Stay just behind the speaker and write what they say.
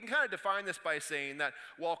kind of define this by saying that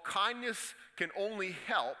while kindness can only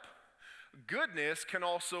help, goodness can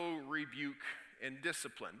also rebuke and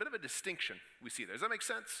discipline. Bit of a distinction we see there. Does that make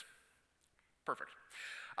sense? Perfect.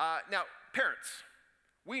 Now, parents,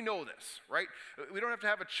 we know this, right? We don't have to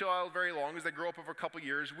have a child very long as they grow up over a couple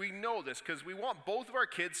years. We know this because we want both of our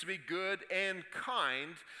kids to be good and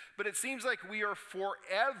kind, but it seems like we are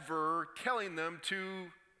forever telling them to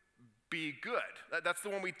be good. That's the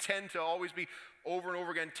one we tend to always be over and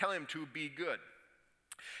over again telling them to be good.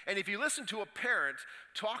 And if you listen to a parent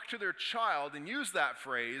talk to their child and use that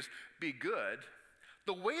phrase, be good,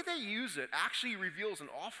 the way they use it actually reveals an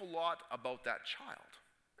awful lot about that child.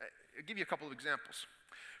 I'll give you a couple of examples.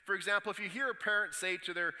 For example, if you hear a parent say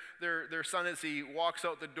to their son as he walks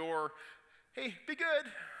out the door, hey, be good,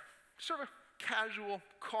 sort of casual,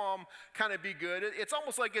 calm, kind of be good, it's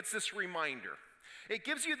almost like it's this reminder. It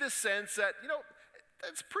gives you this sense that,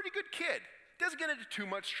 that's a pretty good kid. Doesn't get into too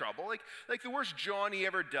much trouble. Like the worst Johnny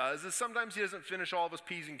ever does is sometimes he doesn't finish all of his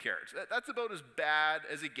peas and carrots. That's about as bad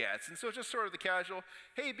as it gets. And so it's just sort of the casual,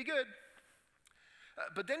 hey, be good.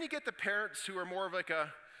 But then you get the parents who are more of like a,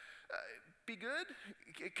 be good?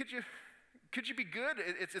 Could you be good?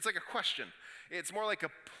 It's like a question. It's more like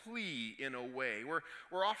a plea in a way.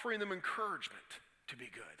 We're offering them encouragement to be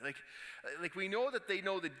good. Like we know that they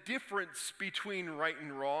know the difference between right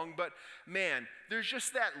and wrong, but man, there's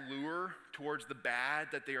just that lure towards the bad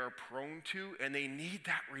that they are prone to, and they need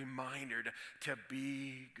that reminder to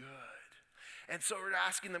be good. And so we're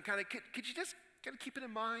asking them could you just kind of keep it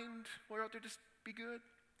in mind while you're out there, just be good?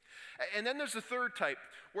 And then there's the third type,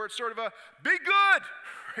 where it's sort of a, be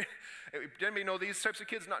good! Does anybody know these types of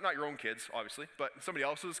kids? Not your own kids, obviously, but somebody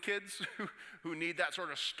else's kids who need that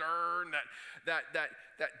sort of stern, that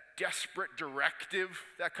desperate directive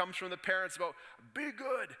that comes from the parents about, be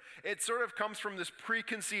good. It sort of comes from this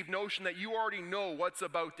preconceived notion that you already know what's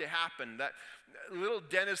about to happen, that little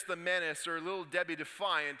Dennis the Menace or little Debbie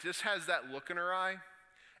Defiant just has that look in her eye,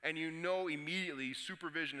 and you know immediately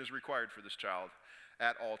supervision is required for this child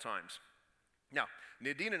at all times. Now,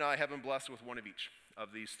 Nadine and I have been blessed with one of each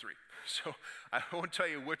of these three. So I won't tell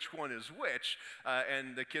you which one is which,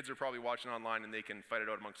 and the kids are probably watching online and they can fight it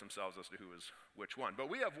out amongst themselves as to who is which one. But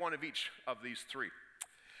we have one of each of these three.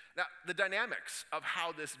 Now, the dynamics of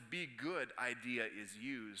how this be good idea is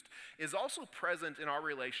used is also present in our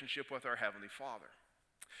relationship with our Heavenly Father.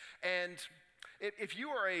 And if you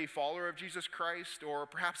are a follower of Jesus Christ, or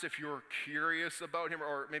perhaps if you're curious about him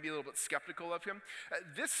or maybe a little bit skeptical of him,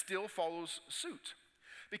 this still follows suit.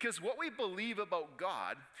 Because what we believe about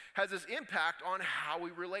God has this impact on how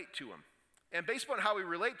we relate to him. And based upon how we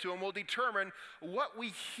relate to him will determine what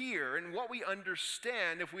we hear and what we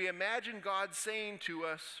understand if we imagine God saying to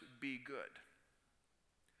us, be good.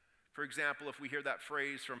 For example, if we hear that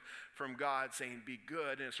phrase from God saying, be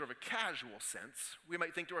good, in a sort of a casual sense, we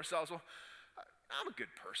might think to ourselves, well, I'm a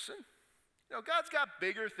good person. God's got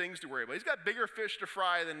bigger things to worry about. He's got bigger fish to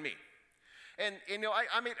fry than me. And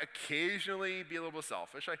I may occasionally be a little bit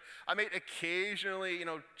selfish. I may occasionally,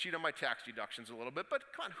 cheat on my tax deductions a little bit, but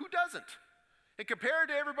come on, who doesn't? And compared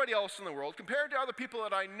to everybody else in the world, compared to other people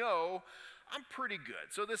that I know, I'm pretty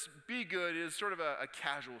good. So this be good is sort of a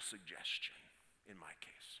casual suggestion in my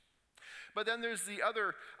case. But then there's the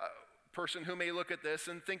other person who may look at this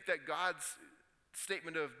and think that God's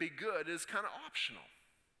statement of be good is kind of optional.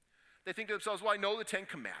 They think to themselves, well, I know the Ten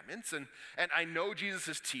Commandments, and I know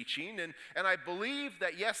Jesus' teaching, and I believe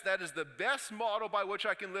that, yes, that is the best model by which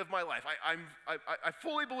I can live my life. I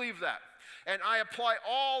fully believe that. And I apply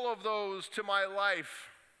all of those to my life,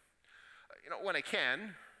 when I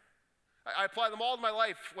can. I apply them all to my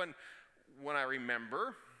life when I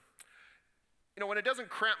remember. When it doesn't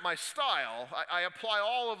cramp my style, I apply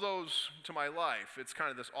all of those to my life. It's kind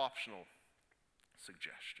of this optional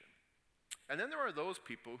suggestion. And then there are those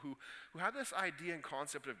people who have this idea and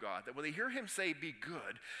concept of God that when they hear him say be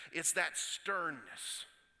good, it's that sternness,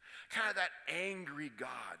 kind of that angry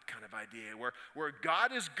God kind of idea where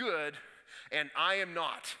God is good and I am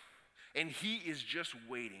not. And he is just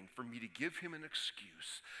waiting for me to give him an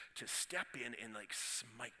excuse to step in and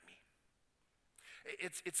smite me.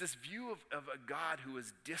 It's this view of a God who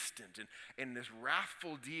is distant and this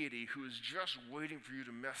wrathful deity who is just waiting for you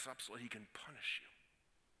to mess up so he can punish you.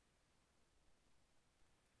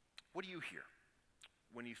 What do you hear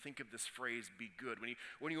when you think of this phrase, be good?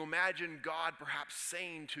 When you imagine God perhaps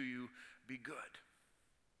saying to you, be good?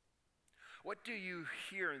 What do you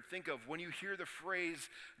hear and think of when you hear the phrase,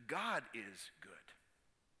 God is good?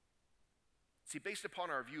 See, based upon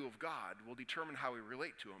our view of God, we'll determine how we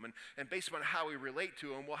relate to him. And based upon how we relate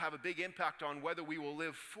to him, will have a big impact on whether we will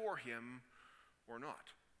live for him or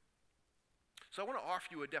not. So I want to offer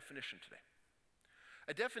you a definition today.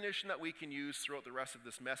 A definition that we can use throughout the rest of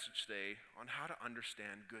this message today on how to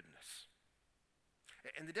understand goodness.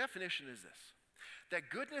 And the definition is this: that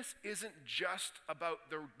goodness isn't just about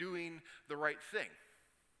doing the right thing.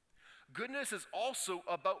 Goodness is also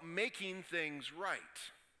about making things right.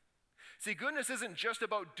 See, goodness isn't just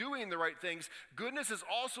about doing the right things. Goodness is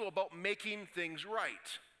also about making things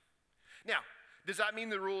right. Now, does that mean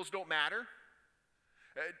the rules don't matter?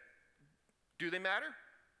 Do they matter?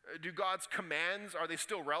 Do God's commands, are they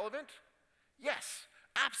still relevant? Yes,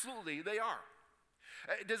 absolutely they are.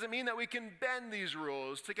 Does it mean that we can bend these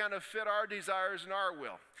rules to kind of fit our desires and our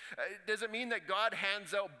will? Does it mean that God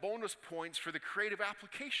hands out bonus points for the creative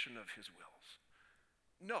application of his wills?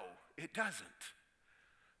 No, it doesn't.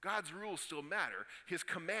 God's rules still matter. His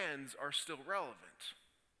commands are still relevant.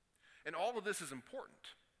 And all of this is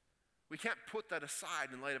important. We can't put that aside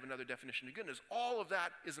in light of another definition of goodness. All of that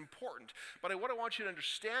is important. But what I want you to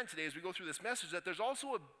understand today as we go through this message is that there's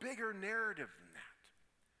also a bigger narrative than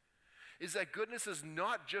that. Is that goodness is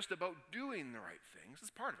not just about doing the right things.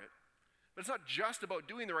 It's part of it. But it's not just about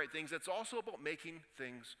doing the right things. It's also about making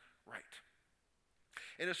things right.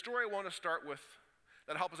 And a story I want to start with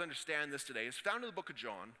that'll help us understand this today is found in the book of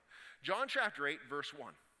John. John chapter 8, verse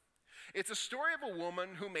 1. It's a story of a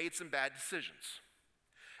woman who made some bad decisions.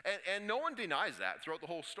 And no one denies that throughout the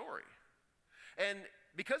whole story. And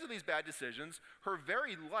because of these bad decisions, her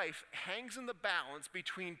very life hangs in the balance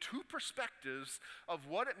between two perspectives of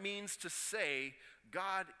what it means to say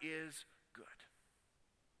God is good.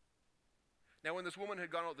 Now, when this woman had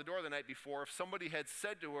gone out the door the night before, if somebody had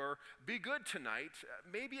said to her, "Be good tonight,"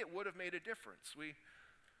 maybe it would have made a difference.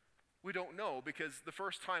 We don't know, because the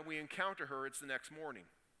first time we encounter her, it's the next morning.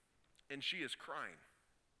 And she is crying.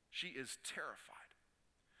 She is terrified.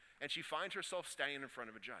 And she finds herself standing in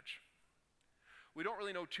front of a judge. We don't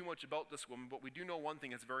really know too much about this woman, but we do know one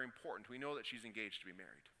thing that's very important. We know that she's engaged to be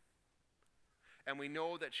married. And we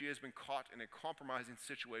know that she has been caught in a compromising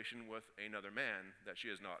situation with another man that she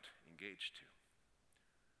is not engaged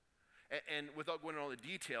to. And without going into all the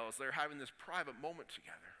details, they're having this private moment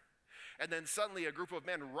together. And then suddenly a group of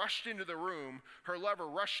men rushed into the room. Her lover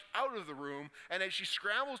rushed out of the room. And as she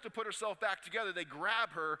scrambles to put herself back together, they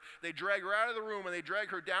grab her, they drag her out of the room, and they drag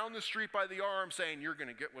her down the street by the arm, saying, "You're going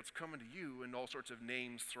to get what's coming to you," and all sorts of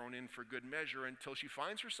names thrown in for good measure, until she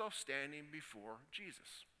finds herself standing before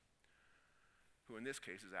Jesus, who in this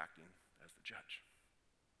case is acting as the judge.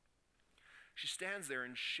 She stands there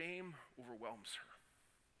and shame overwhelms her.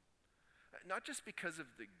 Not just because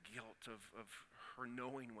of the guilt of her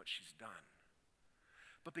knowing what she's done,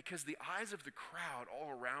 but because the eyes of the crowd all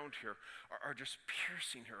around her are just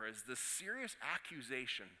piercing her as this serious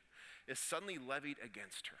accusation is suddenly levied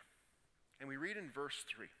against her. And we read in verse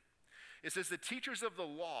 3. It says, "The teachers of the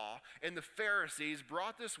law and the Pharisees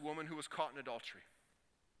brought this woman who was caught in adultery.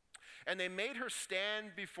 And they made her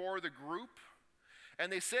stand before the group,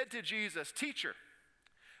 and they said to Jesus, 'Teacher,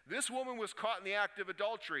 this woman was caught in the act of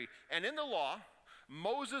adultery, and in the law,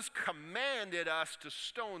 Moses commanded us to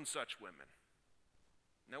stone such women.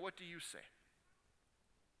 Now what do you say?'"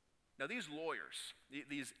 Now these lawyers,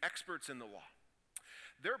 these experts in the law,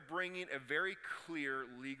 they're bringing a very clear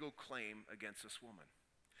legal claim against this woman.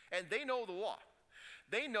 And they know the law.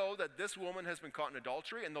 They know that this woman has been caught in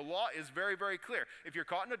adultery, and the law is very, very clear. If you're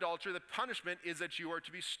caught in adultery, the punishment is that you are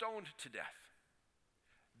to be stoned to death.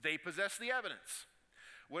 They possess the evidence.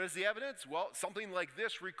 What is the evidence? Well, something like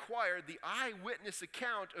this required the eyewitness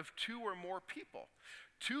account of two or more people.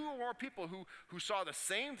 Two or more people who saw the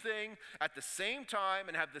same thing at the same time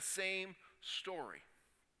and have the same story.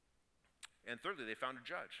 And thirdly, they found a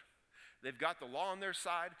judge. They've got the law on their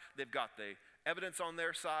side, they've got the evidence on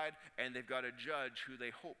their side, and they've got a judge who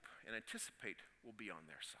they hope and anticipate will be on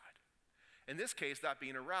their side. In this case, that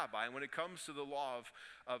being a rabbi. And when it comes to the law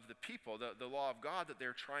of the people, the law of God that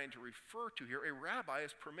they're trying to refer to here, a rabbi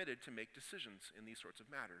is permitted to make decisions in these sorts of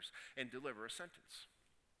matters and deliver a sentence.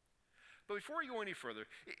 But before we go any further,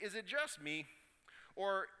 is it just me,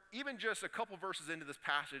 or even just a couple verses into this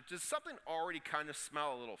passage, does something already kind of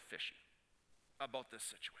smell a little fishy about this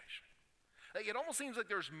situation? Like, it almost seems like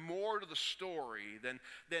there's more to the story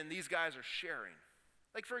than these guys are sharing.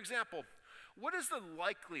 Like, for example, what is the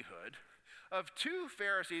likelihood of two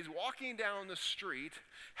Pharisees walking down the street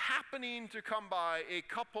happening to come by a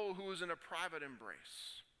couple who is in a private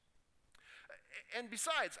embrace? And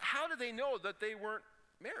besides, how do they know that they weren't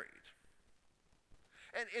married?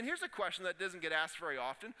 And here's a question that doesn't get asked very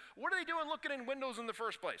often. What are they doing looking in windows in the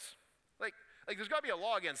first place? Like there's got to be a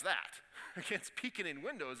law against that, against peeking in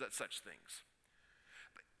windows at such things.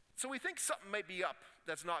 So we think something might be up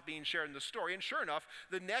that's not being shared in the story. And sure enough,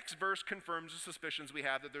 the next verse confirms the suspicions we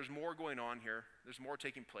have that there's more going on here. There's more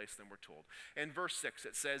taking place than we're told. In verse 6,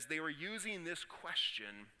 it says, they were using this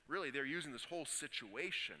question, really, they're using this whole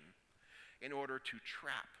situation in order to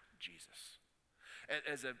trap Jesus,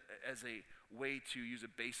 as a way to use a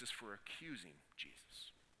basis for accusing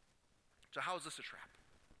Jesus. So how is this a trap?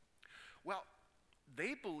 Well,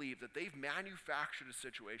 they believe that they've manufactured a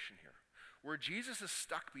situation here where Jesus is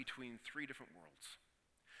stuck between three different worlds.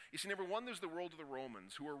 You see, number one, there's the world of the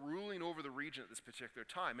Romans who are ruling over the region at this particular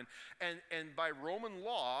time. And by Roman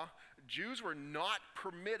law, Jews were not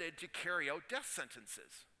permitted to carry out death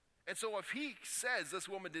sentences. And so if he says this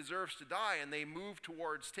woman deserves to die and they move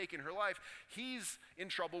towards taking her life, he's in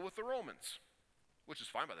trouble with the Romans, which is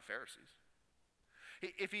fine by the Pharisees.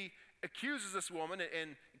 If he accuses this woman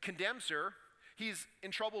and condemns her, he's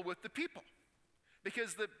in trouble with the people.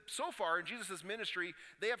 Because so far in Jesus' ministry,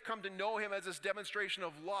 they have come to know him as this demonstration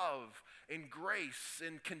of love and grace.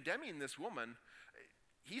 In condemning this woman,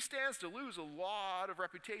 he stands to lose a lot of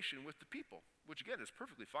reputation with the people, which again is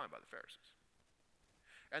perfectly fine by the Pharisees.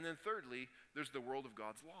 And then thirdly, there's the world of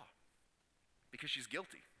God's law, because she's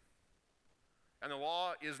guilty. And the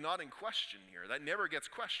law is not in question here. That never gets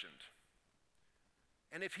questioned.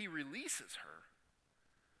 And if he releases her,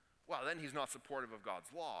 well, then he's not supportive of God's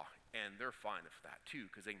law, and they're fine with that too,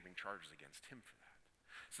 because they can bring charges against him for that.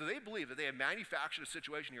 So they believe that they have manufactured a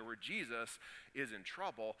situation here where Jesus is in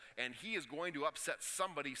trouble, and he is going to upset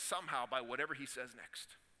somebody somehow by whatever he says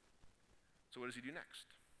next. So what does he do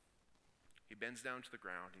next? He bends down to the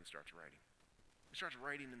ground and he starts writing. He starts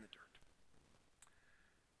writing in the dirt.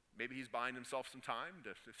 Maybe he's buying himself some time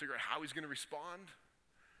to figure out how he's going to respond.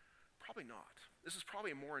 Probably not. This is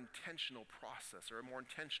probably a more intentional process or a more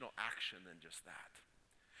intentional action than just that.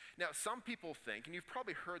 Now, some people think, and you've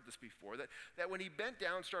probably heard this before, that when he bent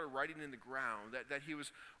down and started writing in the ground, that he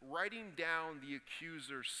was writing down the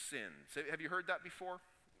accuser's sins. Have you heard that before?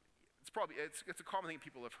 It's a common thing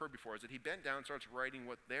people have heard before, is that he bent down and starts writing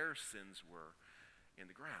what their sins were in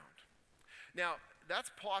the ground. Now, that's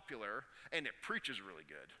popular, and it preaches really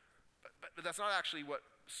good, but that's not actually what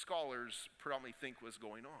scholars predominantly think was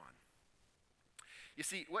going on. You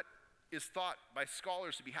see, what is thought by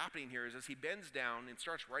scholars to be happening here is as he bends down and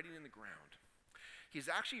starts writing in the ground, he's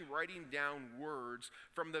actually writing down words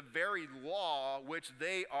from the very law which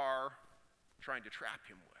they are trying to trap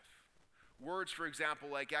him with. Words, for example,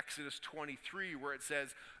 like Exodus 23, where it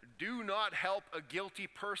says, "Do not help a guilty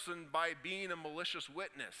person by being a malicious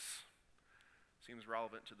witness." Seems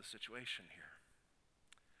relevant to the situation here.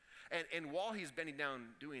 And while he's bending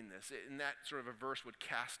down doing this, and that sort of a verse would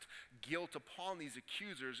cast guilt upon these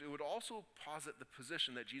accusers, it would also posit the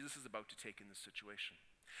position that Jesus is about to take in this situation.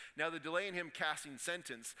 Now, the delay in him casting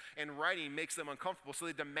sentence and writing makes them uncomfortable, so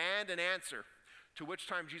they demand an answer, to which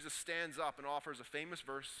time Jesus stands up and offers a famous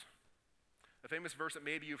verse that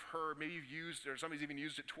maybe you've heard, maybe you've used, or somebody's even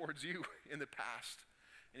used it towards you in the past.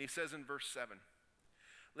 And he says in verse 7,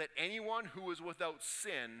 "Let anyone who is without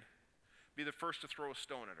sin be the first to throw a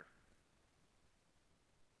stone at her."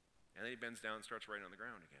 And then he bends down and starts writing on the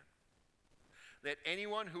ground again. "Let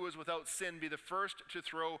anyone who is without sin be the first to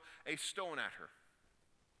throw a stone at her."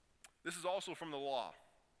 This is also from the law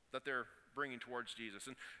that they're bringing towards Jesus.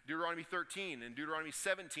 In Deuteronomy 13 and Deuteronomy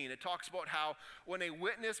 17, it talks about how when a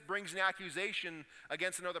witness brings an accusation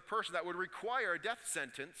against another person that would require a death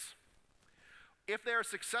sentence, if they are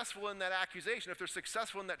successful in that accusation, if they're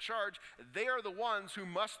successful in that charge, they are the ones who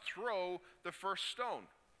must throw the first stone.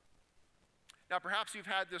 Now, perhaps you've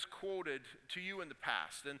had this quoted to you in the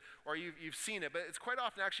past, or you've seen it, but it's quite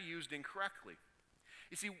often actually used incorrectly.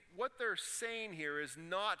 You see, what they're saying here is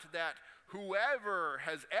not that whoever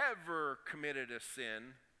has ever committed a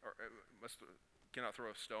sin cannot throw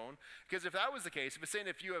a stone. Because if that was the case, if it's saying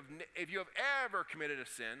if you have ever committed a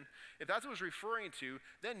sin, if that's what it's referring to,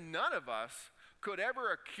 then none of us could ever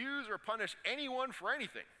accuse or punish anyone for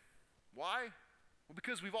anything. Why? Well,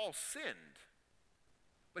 because we've all sinned.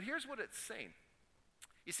 But here's what it's saying.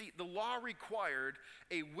 You see, the law required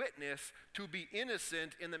a witness to be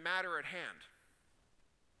innocent in the matter at hand.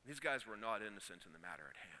 These guys were not innocent in the matter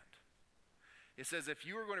at hand. It says if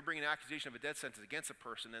you were going to bring an accusation of a death sentence against a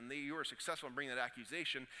person and you were successful in bringing that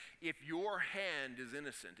accusation, if your hand is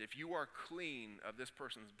innocent, if you are clean of this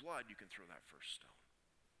person's blood, you can throw that first stone.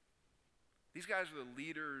 These guys were the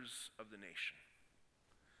leaders of the nation.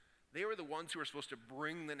 They were the ones who were supposed to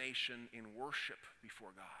bring the nation in worship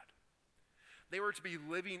before God. They were to be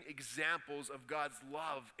living examples of God's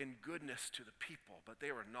love and goodness to the people, but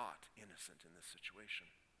they were not innocent in this situation.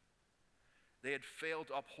 They had failed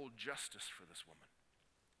to uphold justice for this woman.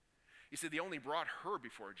 You see, they only brought her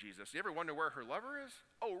before Jesus. You ever wonder where her lover is?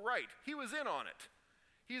 Oh, right, he was in on it.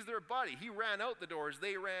 He's their buddy. He ran out the doors,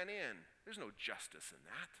 they ran in. There's no justice in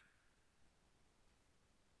that.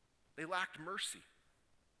 They lacked mercy.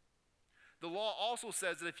 The law also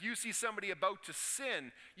says that if you see somebody about to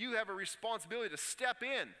sin, you have a responsibility to step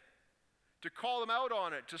in, to call them out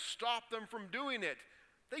on it, to stop them from doing it.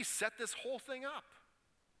 They set this whole thing up.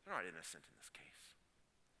 They're not innocent in this case.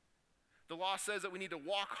 The law says that we need to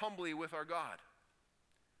walk humbly with our God.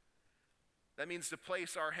 That means to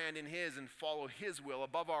place our hand in his and follow his will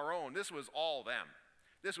above our own. This was all them.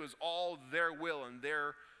 This was all their will and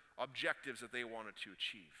their objectives that they wanted to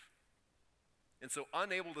achieve. And so,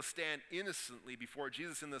 unable to stand innocently before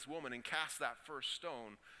Jesus and this woman and cast that first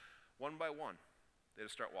stone, one by one, they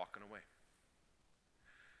just start walking away.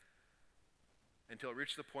 Until it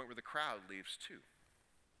reached the point where the crowd leaves too.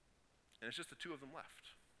 And it's just the two of them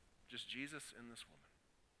left. Just Jesus and this woman,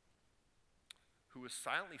 who was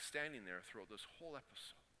silently standing there throughout this whole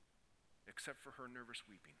episode, except for her nervous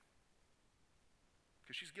weeping.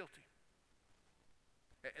 Because she's guilty.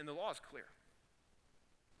 And the law is clear.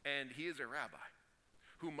 And he is a rabbi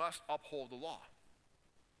who must uphold the law.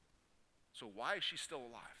 So why is she still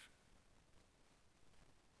alive?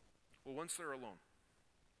 Well, once they're alone,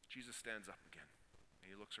 Jesus stands up again. And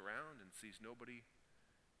he looks around and sees nobody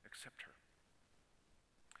except her.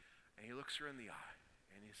 And he looks her in the eye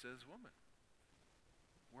and he says, "Woman,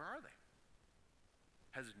 where are they?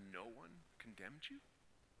 Has no one condemned you?"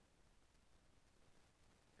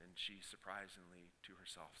 And she surprisingly to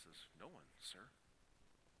herself says, "No one, sir."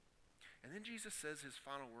 And then Jesus says his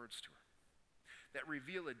final words to her that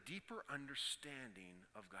reveal a deeper understanding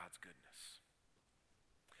of God's goodness.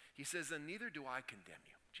 He says, "And neither do I condemn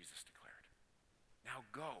you," Jesus declared. "Now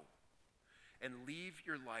go and leave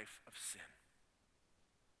your life of sin."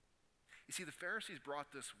 You see, the Pharisees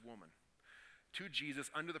brought this woman to Jesus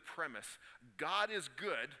under the premise, God is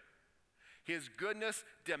good, his goodness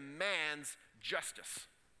demands justice.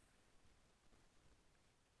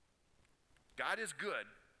 God is good,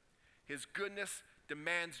 his goodness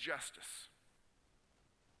demands justice.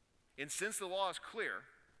 And since the law is clear,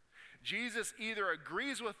 Jesus either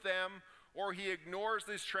agrees with them or he ignores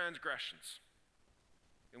these transgressions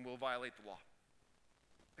and will violate the law.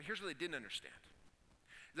 But here's what they didn't understand.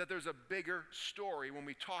 That there's a bigger story when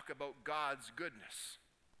we talk about God's goodness.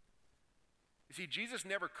 You see, Jesus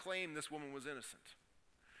never claimed this woman was innocent.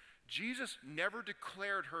 Jesus never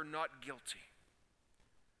declared her not guilty.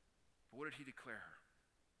 But what did he declare her?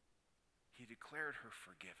 He declared her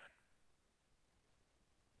forgiven.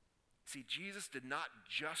 See, Jesus did not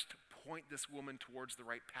just point this woman towards the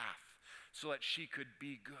right path so that she could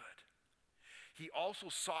be good. He also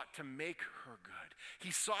sought to make her good. He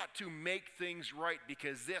sought to make things right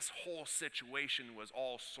because this whole situation was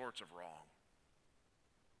all sorts of wrong.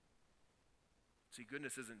 See,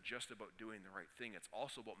 goodness isn't just about doing the right thing. It's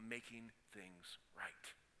also about making things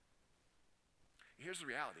right. Here's the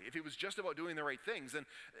reality. If it was just about doing the right things,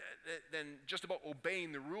 then just about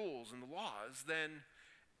obeying the rules and the laws, then,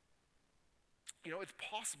 it's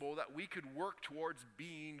possible that we could work towards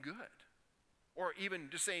being good. Or even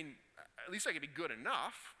just saying, at least I could be good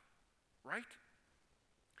enough, right?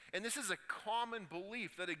 And this is a common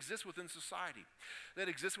belief that exists within society, that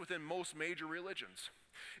exists within most major religions,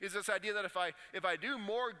 is this idea that if I do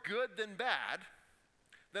more good than bad,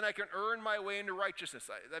 then I can earn my way into righteousness.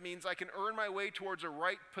 That means I can earn my way towards a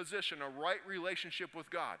right position, a right relationship with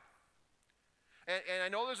God. And I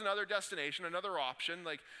know there's another destination, another option,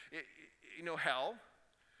 like, hell,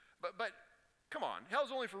 but come on,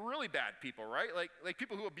 hell's only for really bad people, right? Like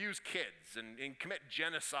people who abuse kids and commit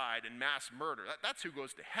genocide and mass murder. That's who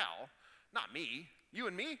goes to hell, not me. You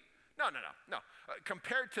and me? No.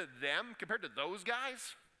 Compared to them, compared to those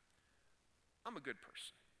guys, I'm a good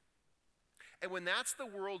person. And when that's the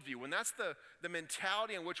worldview, when that's the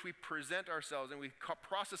mentality in which we present ourselves and we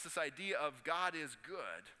process this idea of God is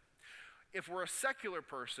good, if we're a secular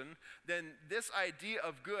person, then this idea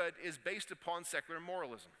of good is based upon secular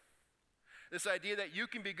moralism. This idea that you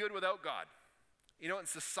can be good without God. And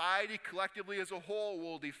society collectively as a whole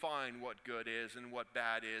will define what good is and what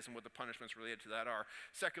bad is and what the punishments related to that are.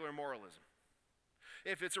 Secular moralism.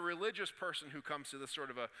 If it's a religious person who comes to this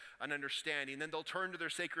sort of an understanding, then they'll turn to their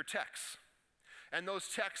sacred texts. And those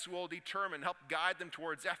texts will help guide them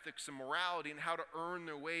towards ethics and morality and how to earn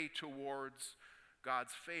their way towards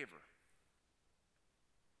God's favor.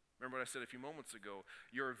 Remember what I said a few moments ago,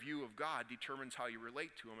 your view of God determines how you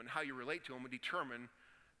relate to him, and how you relate to him will determine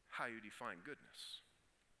how you define goodness.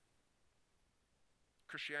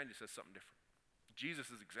 Christianity says something different.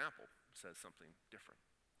 Jesus' example says something different.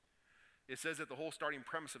 it says that the whole starting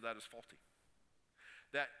premise of that is faulty.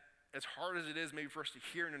 That as hard as it is maybe for us to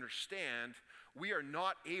hear and understand, we are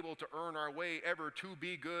not able to earn our way ever to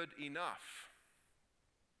be good enough.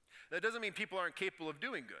 That doesn't mean people aren't capable of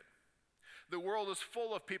doing good. The world is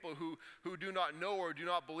full of people who do not know or do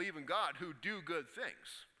not believe in God, who do good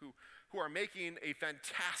things, who are making a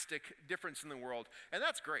fantastic difference in the world, and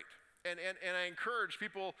that's great. And I encourage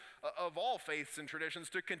people of all faiths and traditions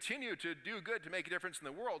to continue to do good to make a difference in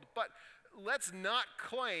the world, but let's not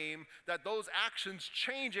claim that those actions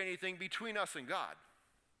change anything between us and God.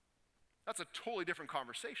 That's a totally different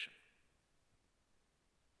conversation.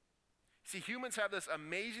 See, humans have this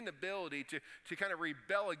amazing ability to kind of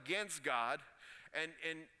rebel against God, and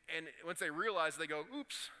once they realize, they go,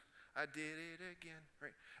 oops, I did it again,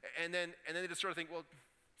 right? And then they just sort of think, well,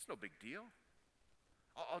 it's no big deal.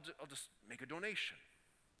 I'll just make a donation,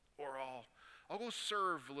 or I'll go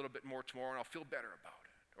serve a little bit more tomorrow, and I'll feel better about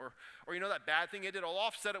it. Or you know that bad thing I did, I'll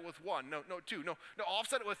offset it with one. No, two. No, I'll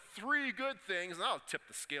offset it with 3 good things, and I'll tip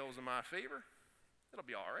the scales in my favor. It'll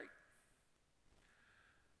be all right.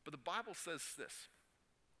 But the Bible says this.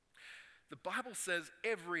 The Bible says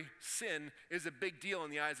every sin is a big deal in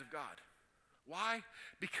the eyes of God. Why?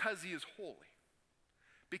 Because he is holy.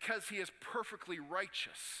 Because he is perfectly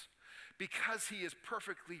righteous. Because he is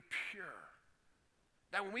perfectly pure.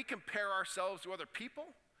 Now, when we compare ourselves to other people,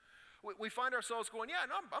 we find ourselves going, yeah,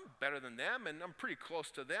 no, I'm better than them, and I'm pretty close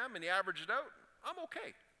to them, and you average it out, I'm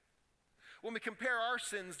okay. When we compare our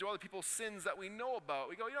sins to other people's sins that we know about,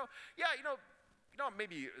 we go,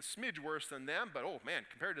 maybe a smidge worse than them, but oh man,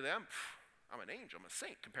 compared to them, I'm an angel, I'm a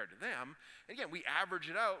saint compared to them. And again, we average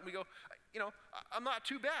it out, and we go, I'm not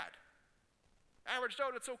too bad. Averaged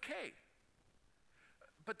out, it's okay.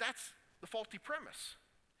 But that's the faulty premise.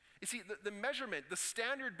 You see, the measurement, the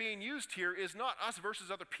standard being used here is not us versus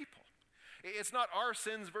other people. It's not our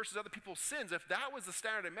sins versus other people's sins. If that was the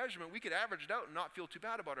standard of measurement, we could average it out and not feel too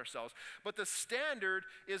bad about ourselves. But the standard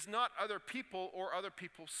is not other people or other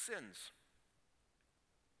people's sins.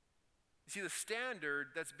 You see, the standard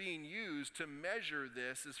that's being used to measure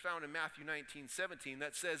this is found in Matthew 19:17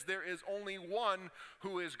 that says, there is only one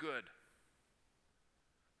who is good.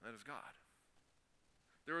 That is God.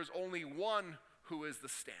 There is only one who is the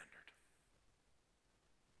standard.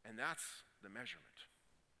 And that's the measurement.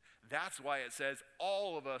 That's why it says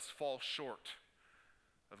all of us fall short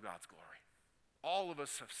of God's glory. All of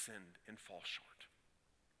us have sinned and fall short.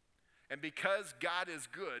 And because God is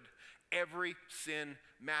good, every sin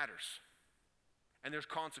matters. And there's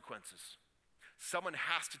consequences. Someone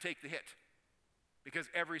has to take the hit because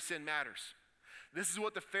every sin matters. This is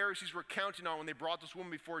what the Pharisees were counting on when they brought this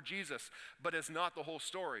woman before Jesus, but it's not the whole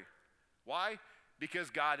story. Why? Because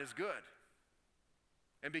God is good.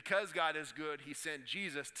 And because God is good, he sent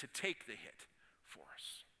Jesus to take the hit for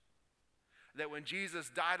us. That when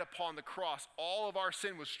Jesus died upon the cross, all of our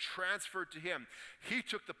sin was transferred to him. He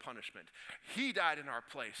took the punishment. He died in our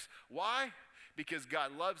place. Why? Because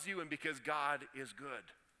God loves you and because God is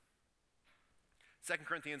good. 2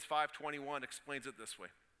 Corinthians 5:21 explains it this way.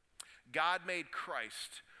 God made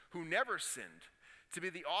Christ, who never sinned, to be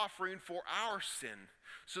the offering for our sin,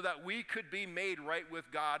 so that we could be made right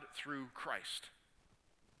with God through Christ.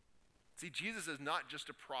 See, Jesus is not just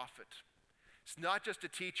a prophet. It's not just a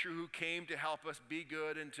teacher who came to help us be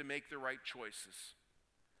good and to make the right choices.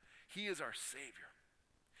 He is our Savior.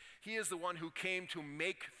 He is the one who came to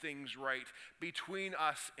make things right between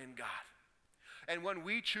us and God. And when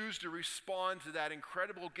we choose to respond to that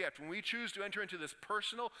incredible gift, when we choose to enter into this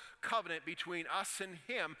personal covenant between us and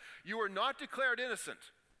him, you are not declared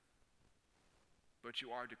innocent, but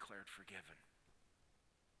you are declared forgiven.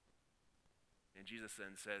 And Jesus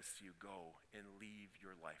then says to you, go and leave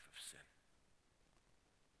your life of sin.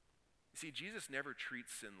 You see, Jesus never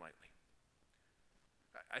treats sin lightly.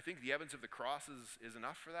 I think the evidence of the cross is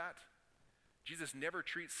enough for that. Jesus never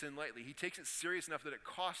treats sin lightly. He takes it serious enough that it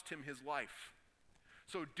cost him his life.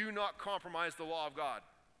 So do not compromise the law of God.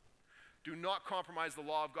 Do not compromise the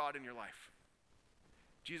law of God in your life.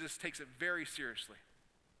 Jesus takes it very seriously.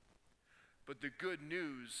 But the good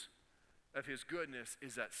news of his goodness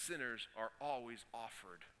is that sinners are always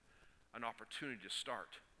offered an opportunity to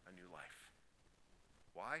start a new life.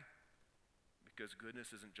 Why? Because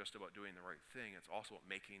goodness isn't just about doing the right thing, it's also about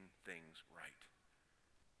making things right.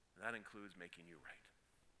 And that includes making you right.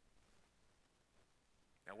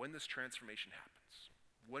 Now, when this transformation happens,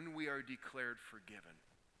 when we are declared forgiven,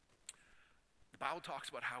 the Bible talks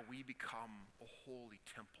about how we become a holy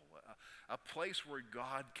temple, a place where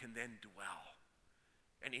God can then dwell.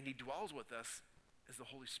 And he dwells with us as the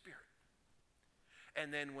Holy Spirit.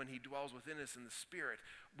 And then when he dwells within us in the Spirit,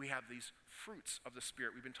 we have these fruits of the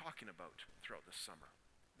Spirit we've been talking about throughout this summer.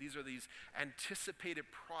 These are these anticipated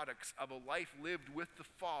products of a life lived with the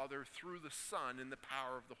Father through the Son in the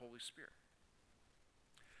power of the Holy Spirit.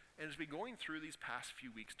 And as we're going through these past few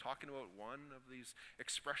weeks, talking about one of these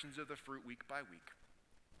expressions of the fruit week by week,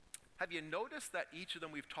 have you noticed that each of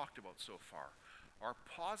them we've talked about so far are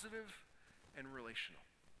positive and relational?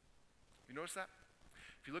 You notice that?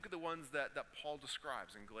 If you look at the ones that Paul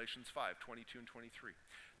describes in Galatians 5, 22 and 23,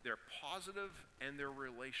 they're positive and they're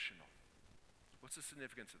relational. What's the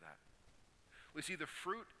significance of that? We see the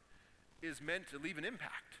fruit is meant to leave an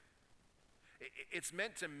impact. It's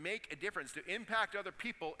meant to make a difference, to impact other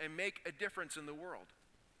people and make a difference in the world.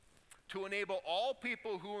 To enable all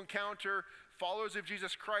people who encounter followers of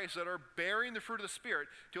Jesus Christ that are bearing the fruit of the Spirit,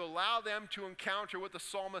 to allow them to encounter what the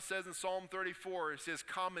psalmist says in Psalm 34. It says,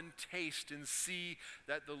 "Come and taste and see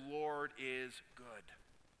that the Lord is good."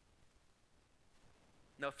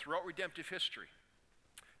 Now, throughout redemptive history,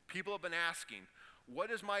 people have been asking,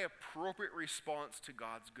 what is my appropriate response to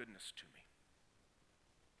God's goodness to me?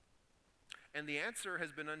 And the answer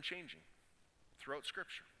has been unchanging throughout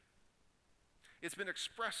Scripture. It's been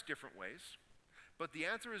expressed different ways, but the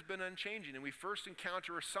answer has been unchanging. And we first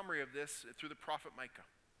encounter a summary of this through the prophet Micah,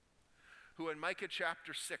 who in Micah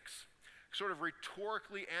chapter 6 sort of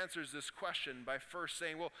rhetorically answers this question by first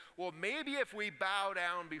saying, well, maybe if we bow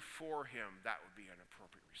down before him, that would be an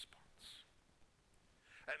appropriate response.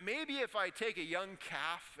 Maybe if I take a young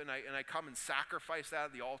calf and I come and sacrifice that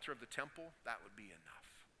at the altar of the temple, that would be enough.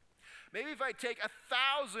 Maybe if I take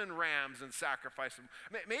 1,000 rams and sacrifice them.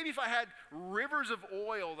 Maybe if I had rivers of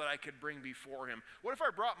oil that I could bring before him. What if I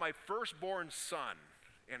brought my firstborn son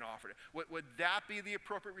and offered it? Would that be the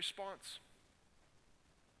appropriate response?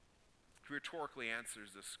 He rhetorically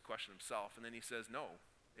answers this question himself, and then he says, no,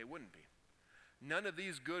 it wouldn't be. None of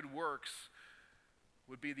these good works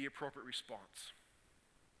would be the appropriate response.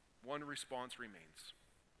 One response remains.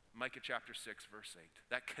 Micah chapter 6, verse 8.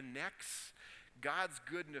 That connects God's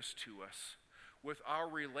goodness to us with our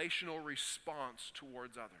relational response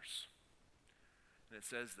towards others. And it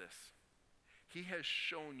says this: He has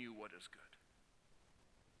shown you what is good.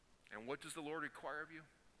 And what does the Lord require of you?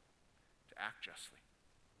 To act justly,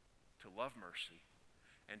 to love mercy,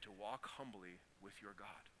 and to walk humbly with your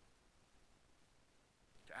God.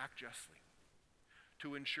 To act justly,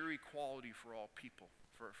 to ensure equality for all people,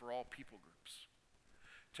 for all people groups,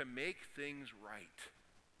 to make things right,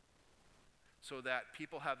 so that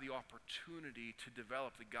people have the opportunity to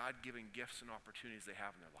develop the God-given gifts and opportunities they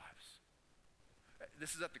have in their lives.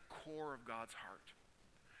 This is at the core of God's heart,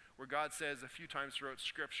 where God says a few times throughout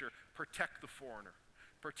Scripture, protect the foreigner,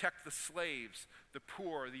 protect the slaves, the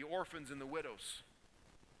poor, the orphans, and the widows.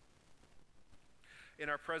 In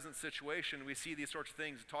our present situation, we see these sorts of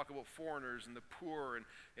things, talk about foreigners and the poor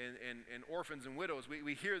and orphans and widows.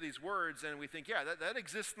 We hear these words and we think, yeah, that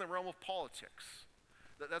exists in the realm of politics.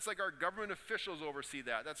 That's like our government officials oversee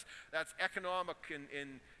that. That's economic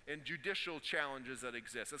and judicial challenges that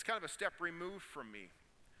exist. That's kind of a step removed from me.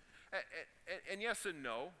 And yes and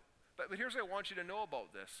no, but here's what I want you to know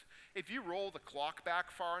about this. If you roll the clock back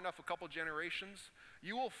far enough, a couple generations,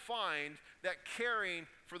 you will find that caring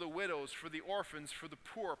for the widows, for the orphans, for the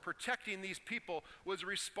poor, protecting these people was a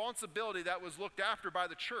responsibility that was looked after by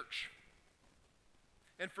the church.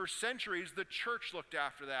 And for centuries, the church looked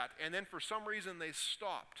after that. And then for some reason, they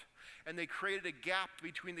stopped. And they created a gap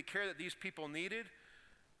between the care that these people needed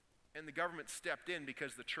and the government stepped in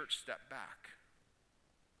because the church stepped back.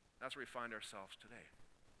 That's where we find ourselves today.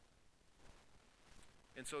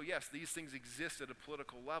 And so, yes, these things exist at a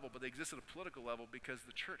political level, but they exist at a political level because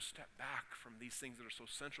the church stepped back from these things that are so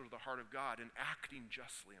central to the heart of God and acting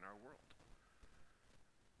justly in our world.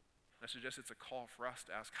 I suggest it's a call for us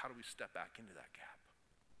to ask, how do we step back into that gap?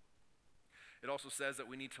 It also says that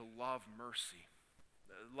we need to love mercy.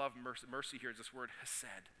 Love mercy. Mercy here is this word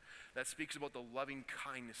hesed that speaks about the loving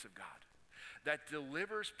kindness of God, that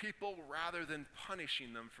delivers people rather than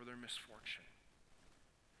punishing them for their misfortune.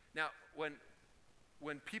 Now,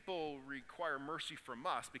 when people require mercy from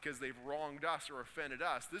us because they've wronged us or offended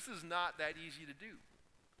us, this is not that easy to do.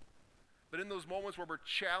 But in those moments where we're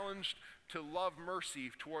challenged to love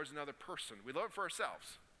mercy towards another person, we love it for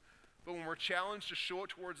ourselves. But when we're challenged to show it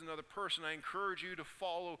towards another person, I encourage you to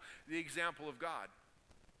follow the example of God.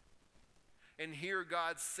 And hear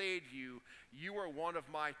God say to you, you are one of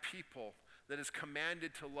my people that is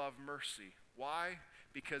commanded to love mercy. Why?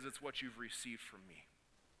 Because it's what you've received from me.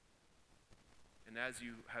 And as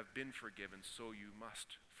you have been forgiven, so you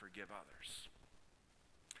must forgive others.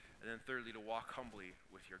 And then thirdly, to walk humbly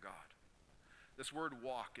with your God. This word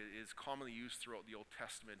walk is commonly used throughout the Old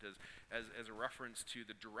Testament as a reference to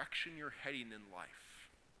the direction you're heading in life.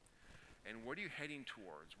 And what are you heading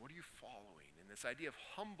towards? What are you following? And this idea of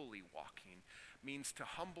humbly walking means to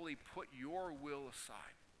humbly put your will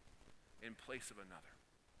aside in place of another.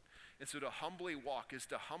 And so to humbly walk is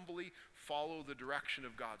to humbly follow the direction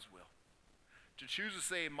of God's will. To choose to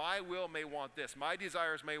say, my will may want this, my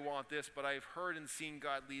desires may want this, but I've heard and seen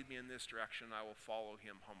God lead me in this direction. I will follow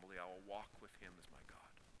him humbly. I will walk with him as my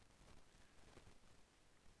God.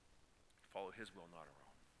 Follow his will, not our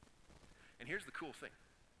own. And here's the cool thing.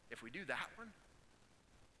 If we do that one,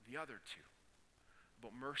 the other two,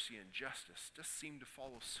 about mercy and justice, just seem to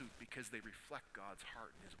follow suit because they reflect God's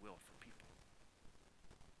heart and his will for people.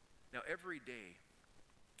 Now, every day,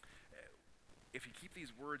 if you keep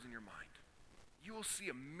these words in your mind, you will see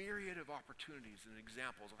a myriad of opportunities and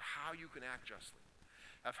examples of how you can act justly,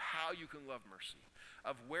 of how you can love mercy,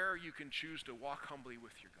 of where you can choose to walk humbly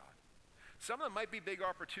with your God. Some of them might be big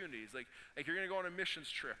opportunities, like you're going to go on a missions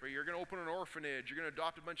trip, or you're going to open an orphanage, you're going to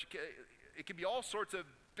adopt a bunch of kids. It can be all sorts of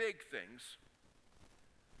big things,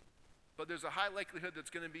 but there's a high likelihood that's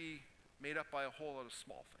going to be made up by a whole lot of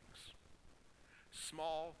small things.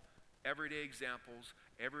 Small, everyday examples,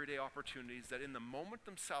 everyday opportunities that in the moment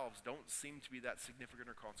themselves don't seem to be that significant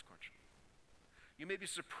or consequential. You may be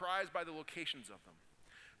surprised by the locations of them,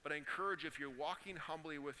 but I encourage you, if you're walking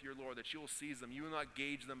humbly with your Lord, that you will seize them. You will not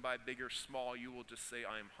gauge them by big or small. You will just say,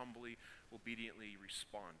 I am humbly, obediently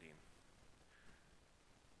responding.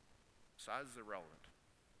 Size is irrelevant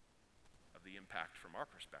of the impact from our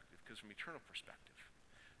perspective, because from eternal perspective,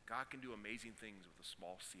 God can do amazing things with a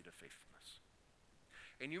small seed of faithfulness.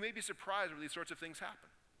 And you may be surprised when these sorts of things happen.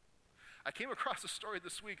 I came across a story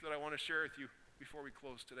this week that I want to share with you before we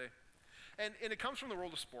close today. And it comes from the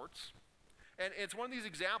world of sports. And it's one of these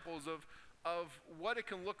examples of what it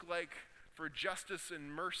can look like for justice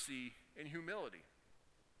and mercy and humility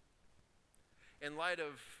in light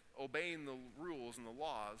of obeying the rules and the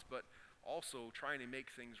laws, but also trying to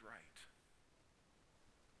make things right.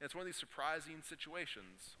 And it's one of these surprising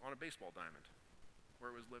situations on a baseball diamond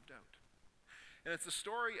where it was lived out. And it's the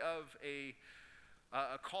story of a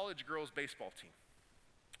college girls baseball team.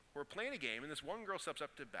 We're playing a game, and this one girl steps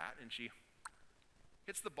up to bat, and she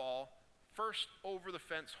hits the ball, first over the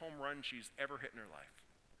fence home run she's ever hit in her life.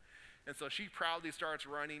 And so she proudly starts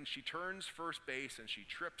running. She turns first base, and she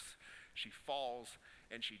trips, she falls,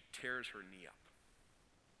 and she tears her knee up.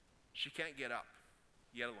 She can't get up,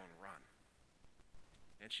 yet alone run.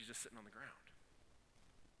 And she's just sitting on the ground.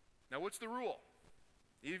 Now, what's the rule?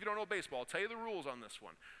 Even if you don't know baseball, I'll tell you the rules on this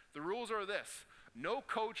one. The rules are this. No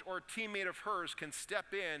coach or teammate of hers can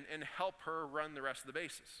step in and help her run the rest of the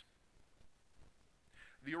bases.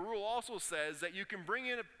 The rule also says that you can bring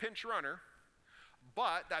in a pinch runner,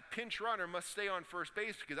 but that pinch runner must stay on first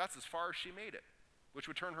base because that's as far as she made it, which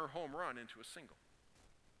would turn her home run into a single.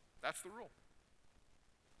 That's the rule.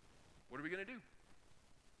 What are we going to do?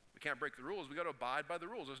 We can't break the rules. We got to abide by the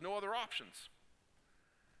rules. There's no other options.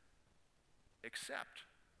 Except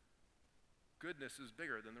goodness is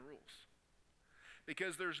bigger than the rules.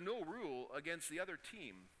 Because there's no rule against the other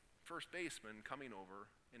team, first baseman, coming over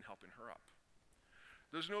and helping her up.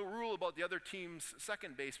 There's no rule about the other team's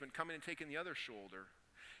second baseman coming and taking the other shoulder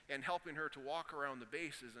and helping her to walk around the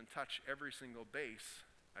bases and touch every single base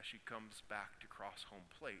as she comes back to cross home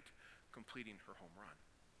plate, completing her home run.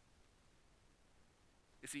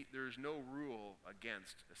 You see, there's no rule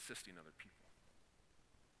against assisting other people.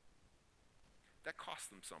 That cost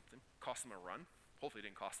them something. Cost them a run. Hopefully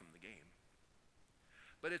it didn't cost them the game.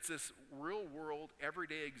 But it's this real world,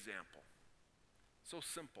 everyday example. So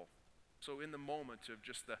simple. So in the moment of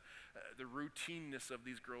just the routineness of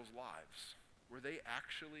these girls' lives, where they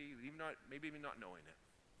actually, maybe even not knowing it,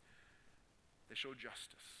 they showed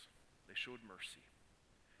justice. They showed mercy.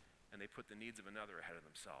 And they put the needs of another ahead of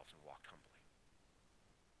themselves and walked humbly.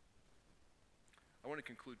 I want to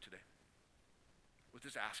conclude today with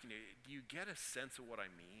just asking you, do you get a sense of what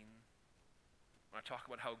I mean when I talk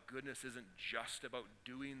about how goodness isn't just about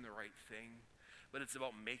doing the right thing, but it's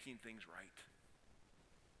about making things right?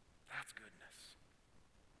 That's goodness.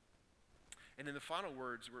 And in the final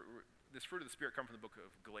words, this fruit of the Spirit comes from the book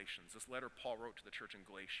of Galatians, this letter Paul wrote to the church in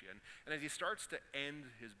Galatia. And as he starts to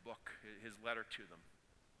end his book, his letter to them,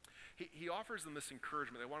 he offers them this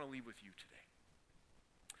encouragement I want to leave with you today.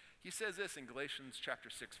 He says this in Galatians chapter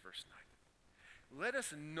 6, verse 9. Let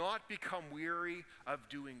us not become weary of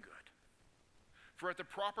doing good. For at the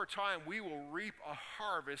proper time, we will reap a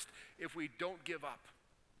harvest if we don't give up.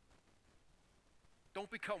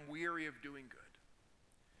 Don't become weary of doing good.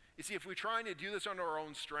 You see, if we're trying to do this under our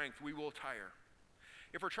own strength, we will tire.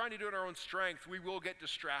 If we're trying to do it in our own strength, we will get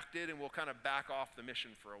distracted and we'll kind of back off the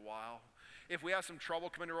mission for a while. If we have some trouble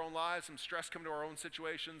come into our own lives, some stress come into our own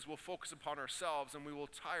situations, we'll focus upon ourselves and we will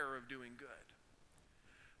tire of doing good.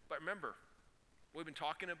 But remember, what we've been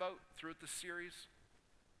talking about throughout this series,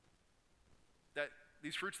 that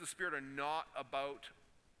these fruits of the Spirit are not about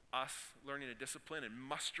us learning a discipline and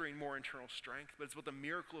mustering more internal strength, but it's about the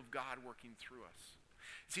miracle of God working through us.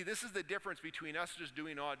 See, this is the difference between us just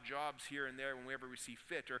doing odd jobs here and there whenever we see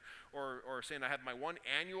fit, or saying I have my one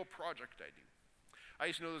annual project I do. I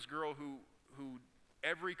used to know this girl who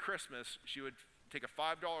every Christmas she would take a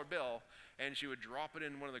 $5 bill and she would drop it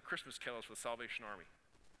in one of the Christmas kettles for the Salvation Army.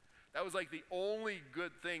 That was like the only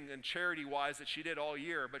good thing and charity-wise that she did all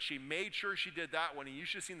year, but she made sure she did that one, and you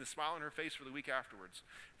should have seen the smile on her face for the week afterwards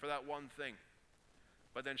for that one thing.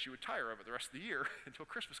 But then she would tire of it the rest of the year until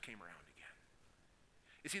Christmas came around again.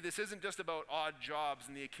 You see, this isn't just about odd jobs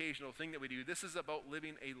and the occasional thing that we do. This is about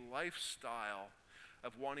living a lifestyle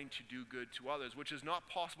of wanting to do good to others, which is not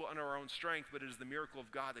possible in our own strength, but it is the miracle of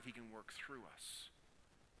God that he can work through us.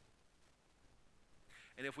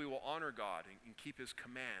 And if we will honor God and keep his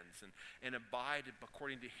commands and abide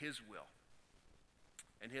according to his will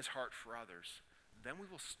and his heart for others, then we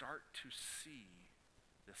will start to see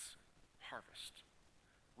this harvest,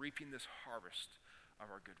 reaping this harvest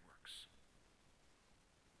of our good works.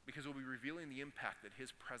 Because we'll be revealing the impact that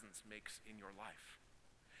his presence makes in your life.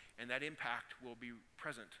 And that impact will be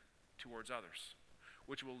present towards others,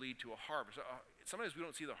 which will lead to a harvest. Sometimes we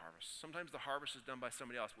don't see the harvest. Sometimes the harvest is done by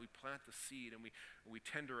somebody else. We plant the seed and we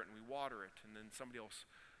tender it and we water it, and then somebody else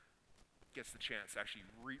gets the chance to actually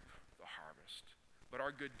reap the harvest. But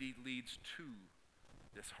our good deed leads to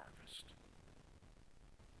this harvest.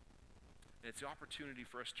 And it's the opportunity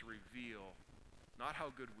for us to reveal not how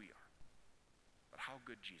good we are, but how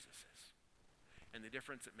good Jesus is. And the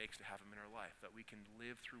difference it makes to have him in our life, that we can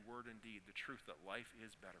live through word and deed the truth that life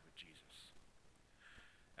is better with Jesus.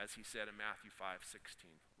 As he said in Matthew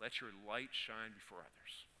 5:16, let your light shine before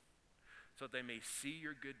others, so that they may see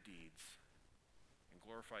your good deeds and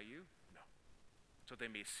glorify you? No. So that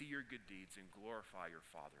they may see your good deeds and glorify your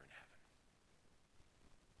Father in heaven.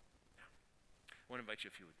 Now, I want to invite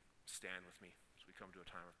you, if you would stand with me as we come to a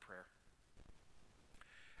time of prayer.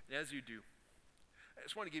 And as you do, I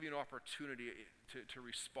just want to give you an opportunity to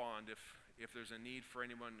respond if there's a need for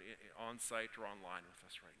anyone on site or online with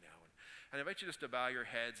us right now. And I invite you just to bow your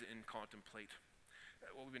heads and contemplate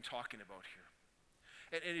what we've been talking about here.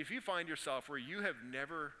 And if you find yourself where you have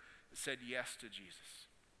never said yes to Jesus,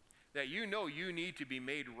 that you know you need to be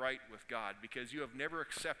made right with God because you have never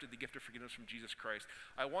accepted the gift of forgiveness from Jesus Christ,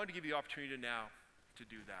 I want to give you the opportunity now to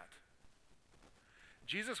do that.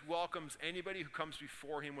 Jesus welcomes anybody who comes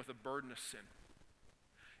before him with a burden of sin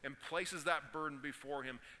and places that burden before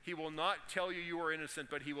him. He will not tell you you are innocent,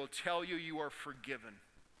 but he will tell you you are forgiven.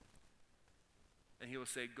 And he will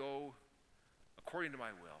say, go according to my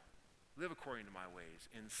will, live according to my ways,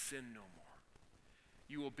 and sin no more.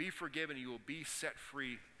 You will be forgiven, you will be set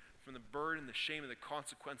free from the burden, the shame, and the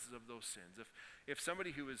consequences of those sins. If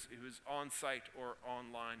somebody who is on site or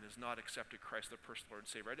online has not accepted Christ, the personal Lord and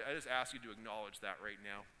Savior, I just ask you to acknowledge that right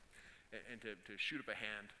now and to shoot up a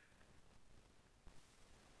hand.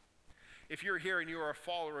 If you're here and you are a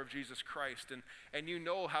follower of Jesus Christ, and you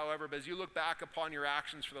know, however, but as you look back upon your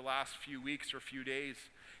actions for the last few weeks or few days,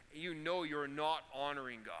 you know you're not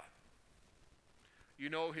honoring God. You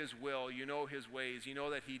know his will, you know his ways, you know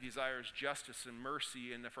that he desires justice and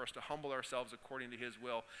mercy and for us to humble ourselves according to his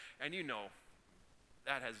will. And you know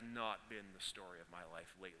that has not been the story of my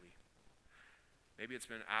life lately. Maybe it's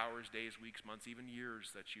been hours, days, weeks, months, even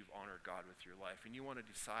years that you've honored God with your life. And you want to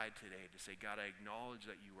decide today to say, God, I acknowledge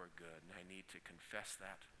that you are good, and I need to confess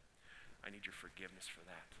that. I need your forgiveness for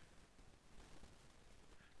that.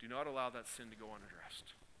 Do not allow that sin to go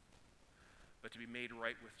unaddressed, but to be made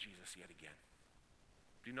right with Jesus yet again.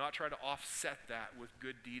 Do not try to offset that with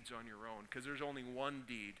good deeds on your own, because there's only one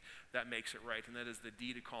deed that makes it right, and that is the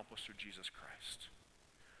deed accomplished through Jesus Christ,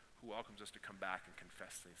 who welcomes us to come back and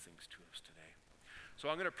confess these things to us today. So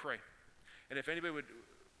I'm going to pray. And if anybody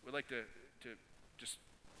would like to just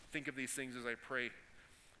think of these things as I pray, I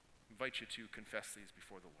invite you to confess these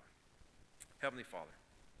before the Lord. Heavenly Father,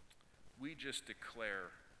 we just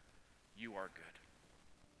declare you are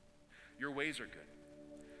good. Your ways are good.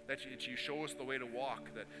 That you show us the way to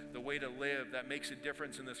walk, that the way to live, that makes a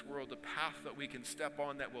difference in this world, the path that we can step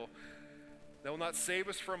on that will not save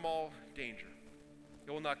us from all danger. It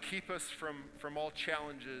will not keep us from all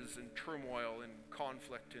challenges and turmoil and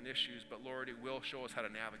conflict and issues, but Lord, it will show us how to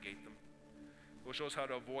navigate them. Will show us how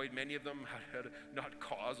to avoid many of them, how to not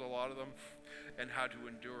cause a lot of them, and how to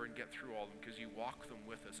endure and get through all of them, because you walk them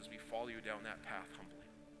with us as we follow you down that path humbly.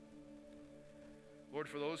 Lord,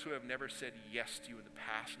 for those who have never said yes to you in the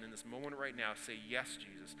past and in this moment right now, say yes,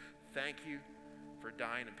 Jesus. Thank you for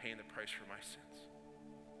dying and paying the price for my sins.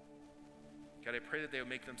 God, I pray that they will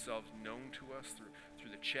make themselves known to us through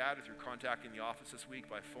the chat or through contacting the office this week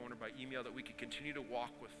by phone or by email, that we could continue to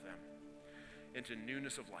walk with them into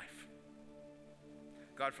newness of life.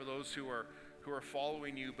 God, for those who are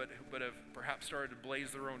following you but have perhaps started to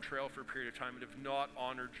blaze their own trail for a period of time and have not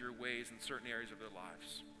honored your ways in certain areas of their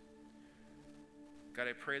lives, God,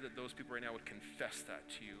 I pray that those people right now would confess that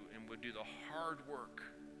to you and would do the hard work.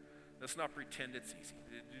 Let's not pretend it's easy.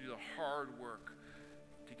 Do the hard work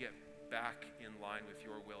to get back in line with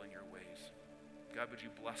your will and your ways. God, would you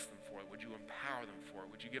bless them for it? Would you empower them for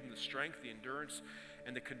it? Would you give them the strength, the endurance,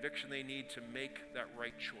 and the conviction they need to make that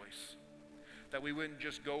right choice? That we wouldn't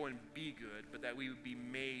just go and be good, but that we would be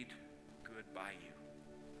made good by you.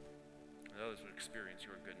 And others would experience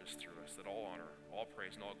your goodness through us, that all honor, all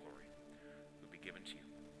praise, and all glory would be given to you.